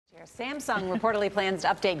Samsung reportedly plans to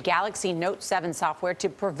update Galaxy Note 7 software to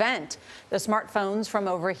prevent the smartphones from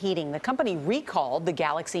overheating. The company recalled the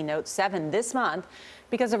Galaxy Note 7 this month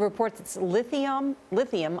because of reports that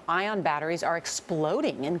lithium-ion batteries are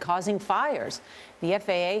exploding and causing fires. The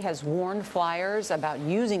FAA has warned flyers about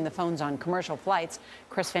using the phones on commercial flights.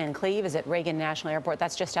 Kris Van Cleave is at Reagan National Airport.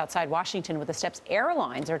 That's just outside Washington, with the steps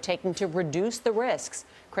airlines are taking to reduce the risks.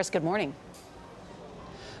 Kris, good morning.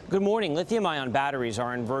 Good morning. Lithium-ion batteries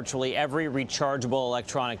are in virtually every rechargeable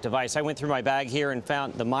electronic device. I went through my bag here and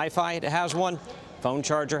found the MiFi has one, phone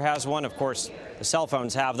charger has one, of course, the cell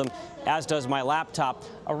phones have them, as does my laptop.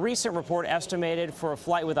 A recent report estimated for a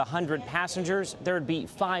flight with 100 passengers, there would be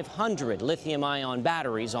 500 lithium-ion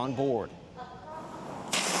batteries on board.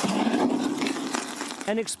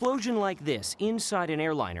 An explosion like this inside an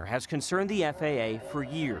airliner has concerned the FAA for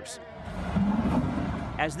years.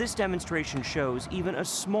 As this demonstration shows, even a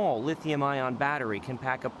small lithium-ion battery can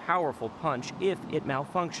pack a powerful punch if it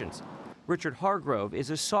malfunctions. Richard Hargrove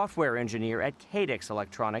is a software engineer at Cadix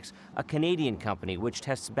Electronics, a Canadian company which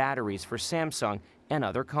tests batteries for Samsung and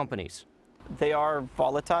other companies. They are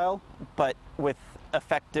volatile, but with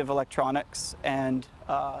effective electronics and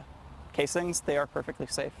casings, they are perfectly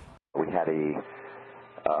safe. We had a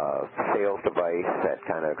sales device that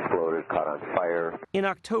kind of exploded, caught on fire. In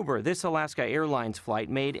October, this Alaska Airlines flight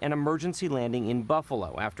made an emergency landing in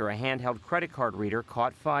Buffalo after a handheld credit card reader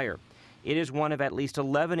caught fire. It is one of at least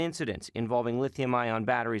 11 incidents involving lithium-ion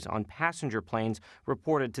batteries on passenger planes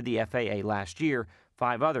reported to the FAA last year.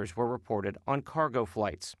 5 others were reported on cargo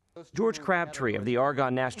flights. George Crabtree of the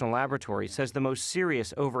Argonne National Laboratory says the most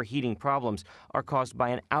serious overheating problems are caused by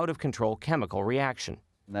an out-of-control chemical reaction.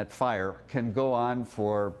 That fire can go on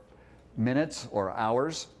for minutes or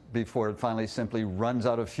hours before it finally simply runs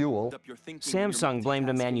out of fuel. Samsung blamed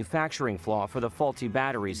a manufacturing flaw for the faulty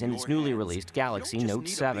batteries in its newly released Galaxy Note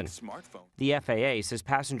 7. The FAA says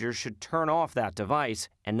passengers should turn off that device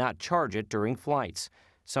and not charge it during flights.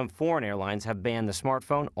 Some foreign airlines have banned the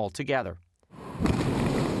smartphone altogether.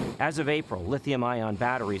 As of April, lithium-ion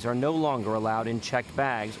batteries are no longer allowed in checked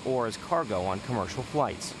bags or as cargo on commercial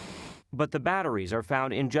flights. But the batteries are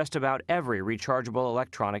found in just about every rechargeable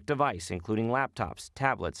electronic device, including laptops,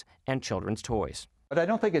 tablets, and children's toys. But I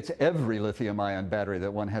don't think it's every lithium-ion battery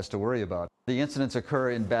that one has to worry about. The incidents occur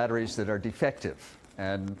in batteries that are defective,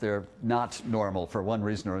 and they're not normal for one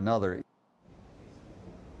reason or another.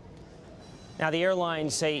 Now, the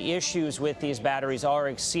airlines say issues with these batteries are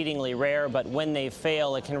exceedingly rare, but when they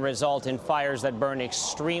fail, it can result in fires that burn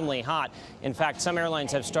extremely hot. In fact, some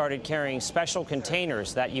airlines have started carrying special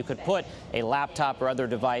containers that you could put a laptop or other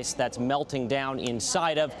device that's melting down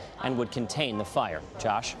inside of and would contain the fire.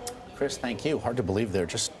 Josh? Kris, thank you. Hard to believe they're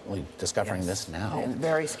just discovering this now. It's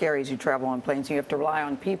very scary as you travel on planes. You have to rely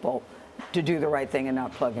on people to do the right thing and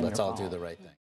not plug in your phone. Let's all do the right thing.